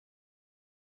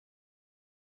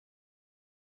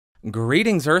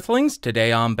Greetings, Earthlings!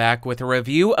 Today I'm back with a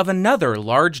review of another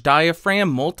large diaphragm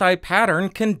multi-pattern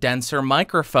condenser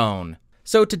microphone.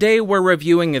 So today we're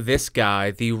reviewing this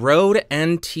guy, the Rode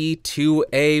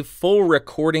NT2a full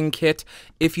recording kit.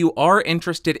 If you are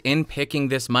interested in picking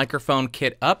this microphone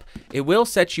kit up, it will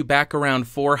set you back around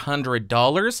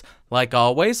 $400. Like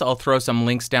always, I'll throw some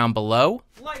links down below.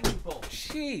 Lightning bolt!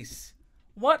 Jeez!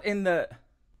 What in the...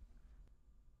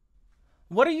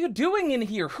 What are you doing in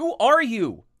here? Who are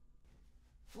you?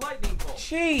 Lightning bolt.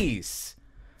 Jeez.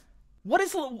 What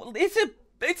is...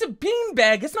 It's a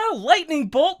beanbag. It's not a lightning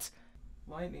bolt.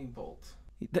 Lightning bolt.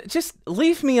 Just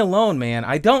leave me alone, man.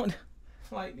 I don't...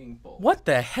 Lightning bolt. What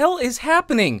the hell is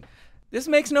happening? This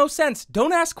makes no sense.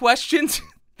 Don't ask questions.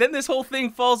 Then this whole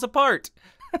thing falls apart.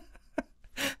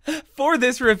 For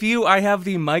this review, I have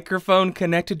the microphone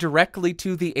connected directly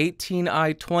to the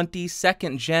 18i 20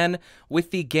 2nd gen with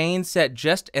the gain set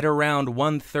just at around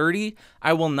 130.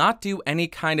 I will not do any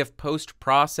kind of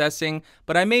post-processing,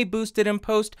 but I may boost it in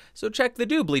post, so check the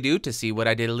doobly-doo to see what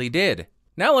I diddly did.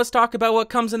 Now let's talk about what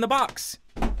comes in the box.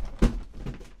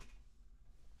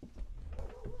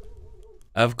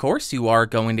 Of course, you are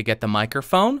going to get the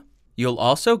microphone. You'll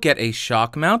also get a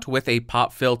shock mount with a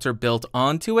pop filter built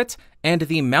onto it, and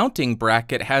the mounting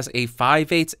bracket has a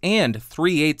 5/8 and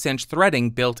 3/8 inch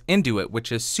threading built into it,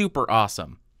 which is super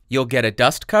awesome. You'll get a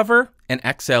dust cover, an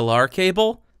XLR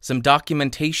cable, some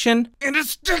documentation, and a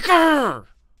sticker!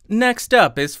 Next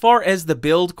up, as far as the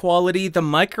build quality, the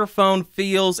microphone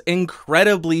feels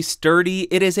incredibly sturdy.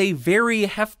 It is a very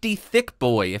hefty, thick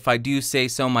boy, if I do say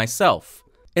so myself.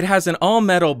 It has an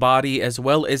all-metal body as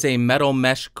well as a metal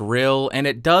mesh grille, and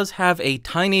it does have a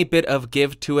tiny bit of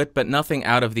give to it, but nothing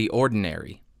out of the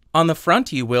ordinary. On the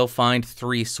front, you will find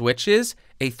 3 switches,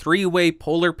 a 3-way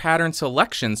polar pattern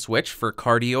selection switch for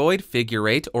cardioid, figure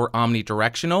 8, or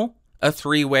omnidirectional, a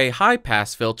 3-way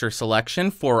high-pass filter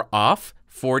selection for off,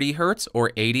 40 Hz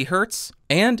or 80 Hz,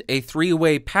 and a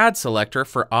 3-way pad selector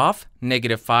for off,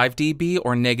 -5 dB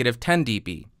or -10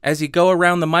 dB. As you go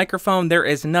around the microphone, there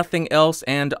is nothing else,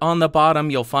 and on the bottom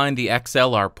you'll find the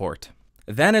XLR port.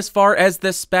 Then as far as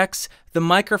the specs, the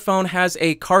microphone has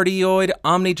a cardioid,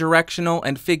 omnidirectional,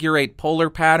 and figure 8 polar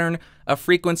pattern, a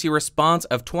frequency response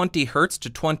of 20 Hz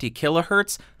to 20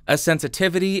 kHz, a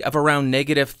sensitivity of around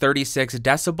 -36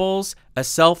 decibels, a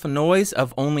self-noise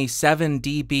of only 7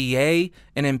 dBA,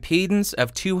 an impedance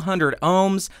of 200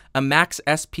 ohms, a max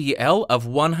SPL of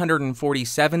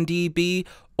 147 dB,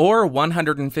 or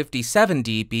 157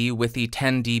 dB with the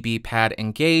 10 dB pad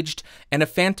engaged, and a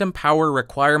phantom power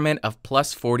requirement of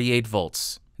plus 48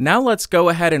 volts. Now let's go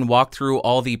ahead and walk through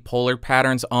all the polar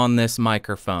patterns on this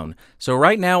microphone. So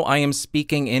right now I am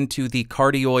speaking into the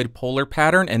cardioid polar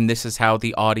pattern, and this is how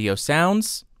the audio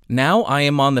sounds. Now I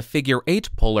am on the figure 8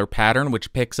 polar pattern,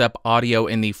 which picks up audio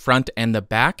in the front and the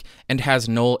back and has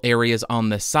null areas on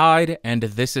the side, and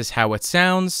this is how it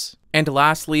sounds. And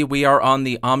lastly, we are on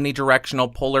the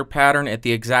omnidirectional polar pattern at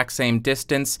the exact same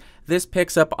distance. This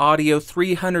picks up audio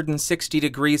 360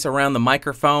 degrees around the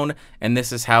microphone, and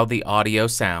this is how the audio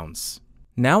sounds.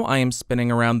 Now I am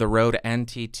spinning around the Rode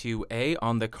NT2a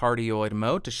on the cardioid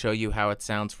mode to show you how it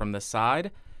sounds from the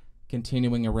side.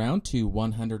 Continuing around to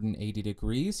 180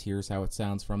 degrees, here's how it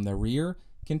sounds from the rear.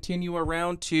 Continue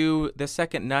around to the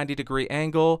second 90-degree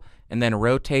angle, and then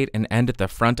rotate and end at the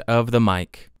front of the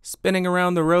mic. Spinning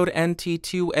around the Rode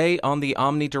NT2a on the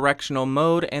omnidirectional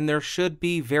mode, and there should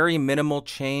be very minimal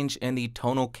change in the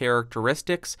tonal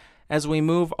characteristics as we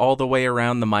move all the way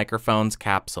around the microphone's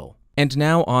capsule. And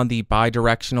now on the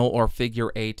bidirectional or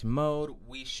figure 8 mode,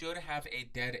 we should have a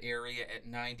dead area at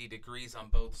 90 degrees on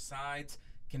both sides.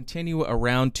 Continue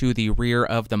around to the rear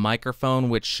of the microphone,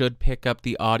 which should pick up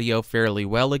the audio fairly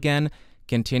well again.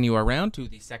 Continue around to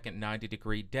the second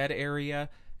 90-degree dead area,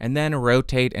 and then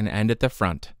rotate and end at the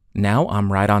front. Now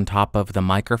I'm right on top of the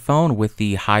microphone with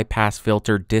the high-pass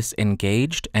filter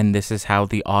disengaged, and this is how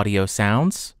the audio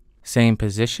sounds. Same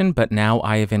position, but now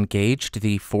I have engaged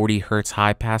the 40 Hz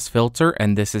high-pass filter,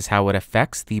 and this is how it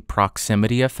affects the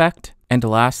proximity effect. And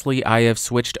lastly, I have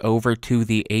switched over to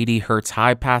the 80 Hz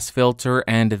high-pass filter,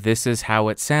 and this is how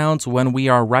it sounds when we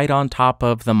are right on top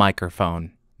of the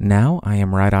microphone. Now I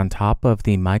am right on top of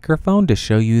the microphone to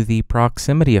show you the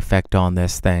proximity effect on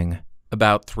this thing.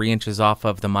 About 3 inches off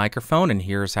of the microphone, and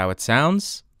here's how it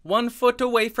sounds. 1 foot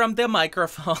away from the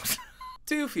microphone.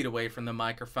 2 feet away from the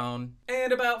microphone.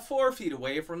 And about 4 feet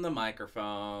away from the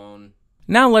microphone.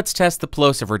 Now let's test the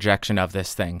plosive rejection of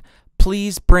this thing.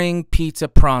 Please bring pizza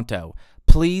pronto.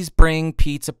 Please bring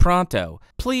pizza pronto.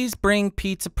 Please bring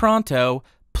pizza pronto.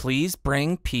 Please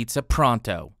bring pizza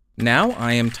pronto. Now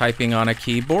I am typing on a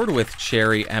keyboard with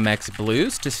Cherry MX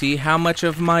Blues to see how much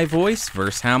of my voice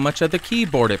versus how much of the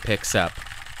keyboard it picks up.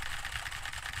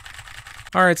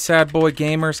 Alright, sad boy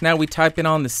gamers, now we type in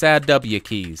on the sad W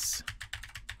keys.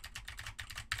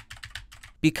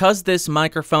 Because this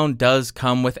microphone does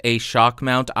come with a shock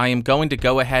mount, I am going to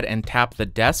go ahead and tap the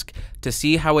desk to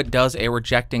see how it does at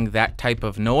rejecting that type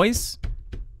of noise.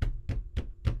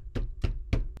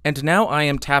 And now I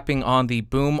am tapping on the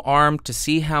boom arm to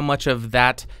see how much of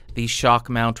that the shock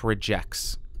mount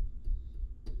rejects.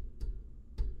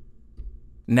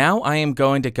 Now I am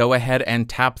going to go ahead and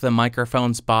tap the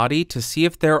microphone's body to see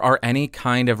if there are any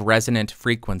kind of resonant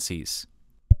frequencies.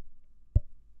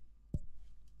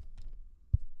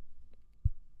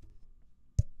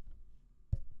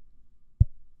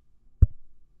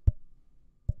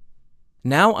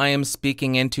 Now I am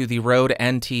speaking into the Rode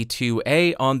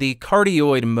NT2a on the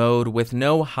cardioid mode with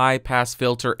no high-pass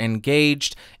filter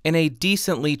engaged in a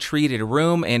decently treated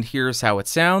room, and here's how it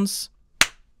sounds.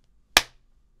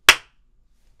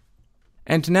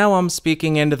 And now I'm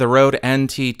speaking into the Rode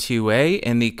NT2a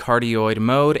in the cardioid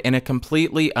mode in a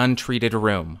completely untreated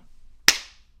room.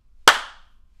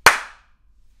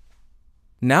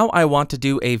 Now I want to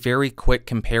do a very quick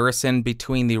comparison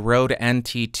between the Rode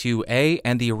NT2a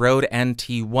and the Rode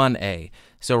NT1a.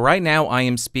 So right now I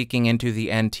am speaking into the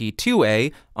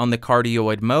NT2a on the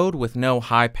cardioid mode with no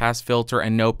high pass filter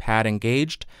and no pad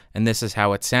engaged, and this is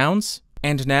how it sounds.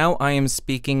 And now I am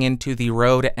speaking into the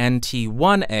Rode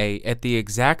NT1a at the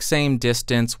exact same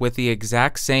distance with the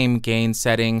exact same gain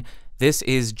setting. This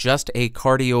is just a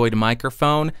cardioid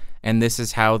microphone, and this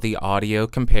is how the audio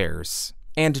compares.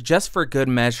 And just for good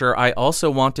measure, I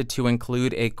also wanted to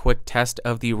include a quick test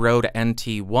of the Rode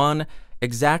NT1.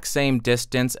 Exact same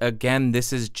distance, again,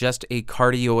 this is just a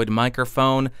cardioid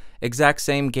microphone, exact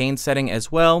same gain setting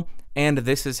as well, and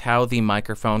this is how the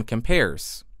microphone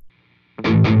compares.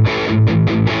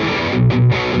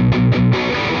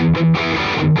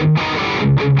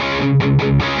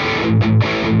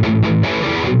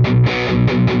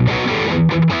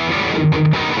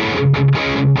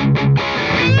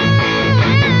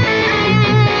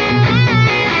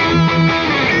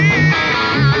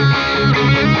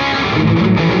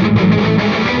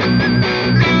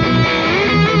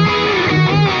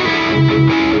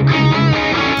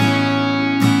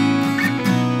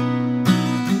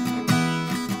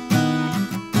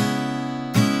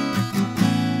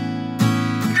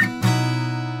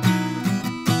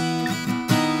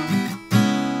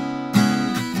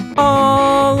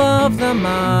 All of the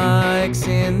mics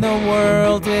in the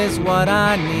world is what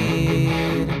I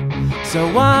need,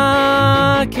 so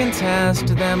I can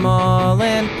test them all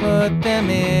and put them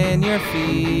in your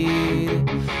feed.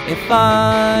 If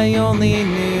I only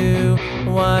knew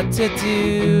what to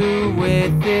do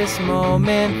with this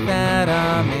moment that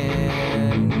I'm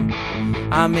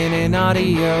in an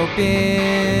audio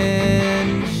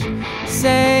binge.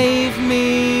 Save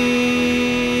me.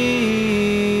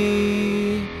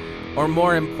 Or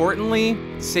more importantly,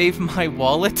 save my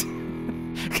wallet,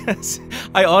 because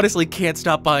I honestly can't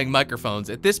stop buying microphones.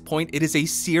 At this point, it is a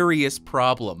serious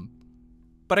problem.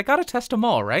 But I gotta test them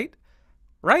all, right?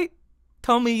 Right?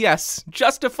 Tell me yes.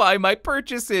 Justify my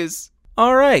purchases.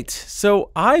 Alright,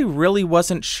 so I really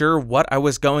wasn't sure what I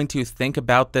was going to think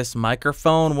about this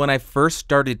microphone when I first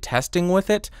started testing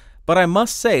with it, but I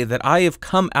must say that I have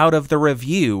come out of the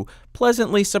review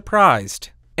pleasantly surprised.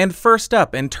 And first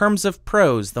up, in terms of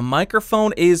pros, the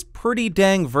microphone is pretty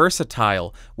dang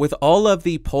versatile, with all of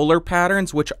the polar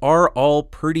patterns, which are all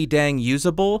pretty dang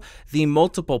usable, the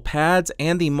multiple pads,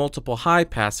 and the multiple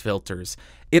high-pass filters.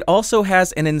 It also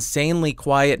has an insanely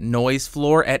quiet noise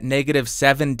floor at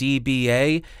 -7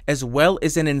 dBA, as well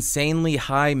as an insanely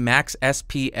high max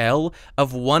SPL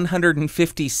of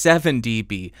 157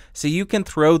 dB, so you can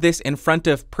throw this in front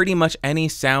of pretty much any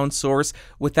sound source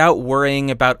without worrying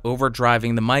about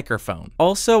overdriving the microphone.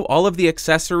 Also, all of the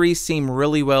accessories seem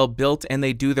really well built and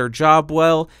they do their job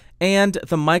well, and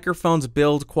the microphone's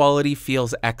build quality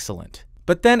feels excellent.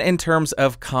 But then in terms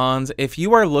of cons, if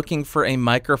you are looking for a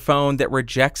microphone that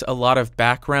rejects a lot of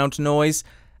background noise,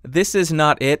 this is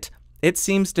not it. It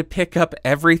seems to pick up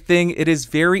everything. It is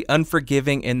very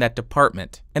unforgiving in that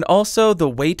department. And also, the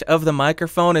weight of the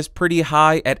microphone is pretty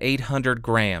high at 800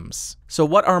 grams. So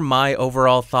what are my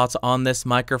overall thoughts on this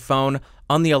microphone?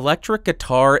 On the electric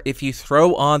guitar, if you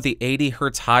throw on the 80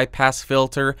 Hz high pass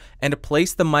filter and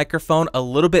place the microphone a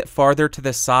little bit farther to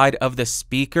the side of the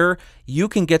speaker, you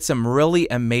can get some really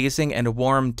amazing and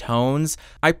warm tones.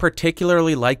 I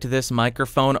particularly liked this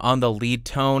microphone on the lead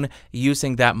tone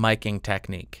using that miking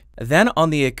technique. Then on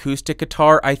the acoustic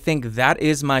guitar, I think that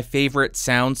is my favorite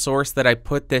sound source that I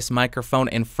put this microphone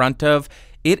in front of.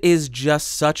 It is just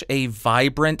such a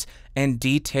vibrant and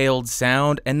detailed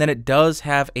sound, and then it does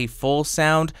have a full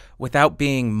sound without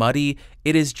being muddy.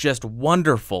 It is just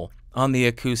wonderful on the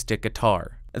acoustic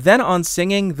guitar. Then on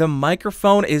singing, the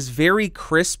microphone is very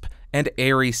crisp and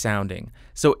airy sounding.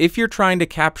 So if you're trying to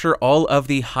capture all of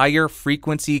the higher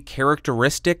frequency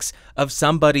characteristics of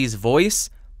somebody's voice,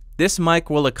 this mic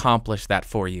will accomplish that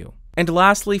for you. And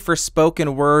lastly, for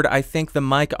spoken word, I think the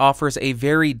mic offers a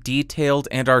very detailed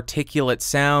and articulate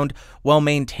sound while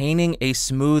maintaining a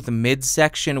smooth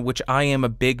midsection, which I am a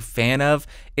big fan of.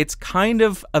 It's kind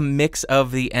of a mix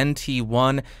of the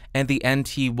NT1 and the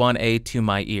NT2a to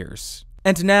my ears.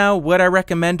 And now, would I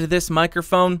recommend this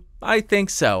microphone? I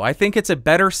think so. I think it's a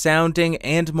better sounding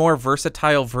and more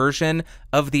versatile version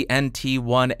of the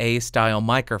NT1a style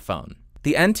microphone.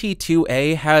 The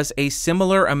NT2a has a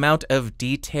similar amount of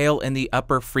detail in the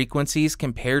upper frequencies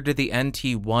compared to the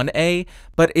NT1a,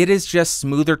 but it is just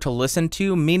smoother to listen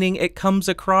to, meaning it comes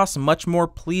across much more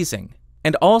pleasing.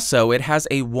 And also, it has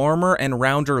a warmer and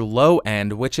rounder low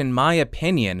end, which in my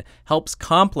opinion helps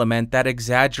complement that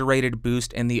exaggerated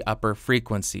boost in the upper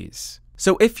frequencies.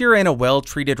 So if you're in a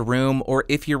well-treated room, or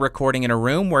if you're recording in a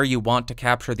room where you want to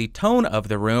capture the tone of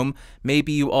the room,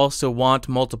 maybe you also want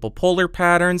multiple polar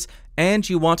patterns, and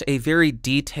you want a very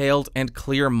detailed and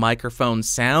clear microphone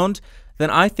sound,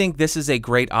 then I think this is a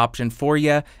great option for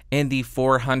you in the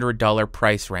 $400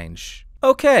 price range.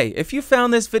 Okay, if you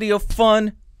found this video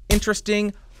fun,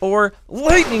 interesting, or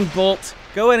lightning bolt,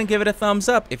 go ahead and give it a thumbs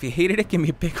up. If you hated it, give me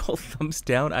a big old thumbs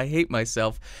down. I hate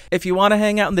myself. If you want to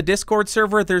hang out in the Discord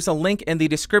server, there's a link in the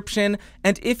description.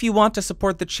 And if you want to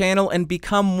support the channel and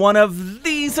become one of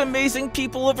these amazing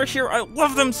people over here, I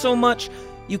love them so much,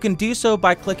 you can do so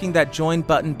by clicking that join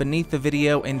button beneath the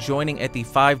video and joining at the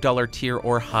 $5 tier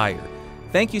or higher.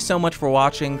 Thank you so much for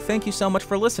watching. Thank you so much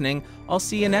for listening. I'll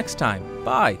see you next time.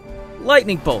 Bye.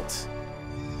 Lightning bolt.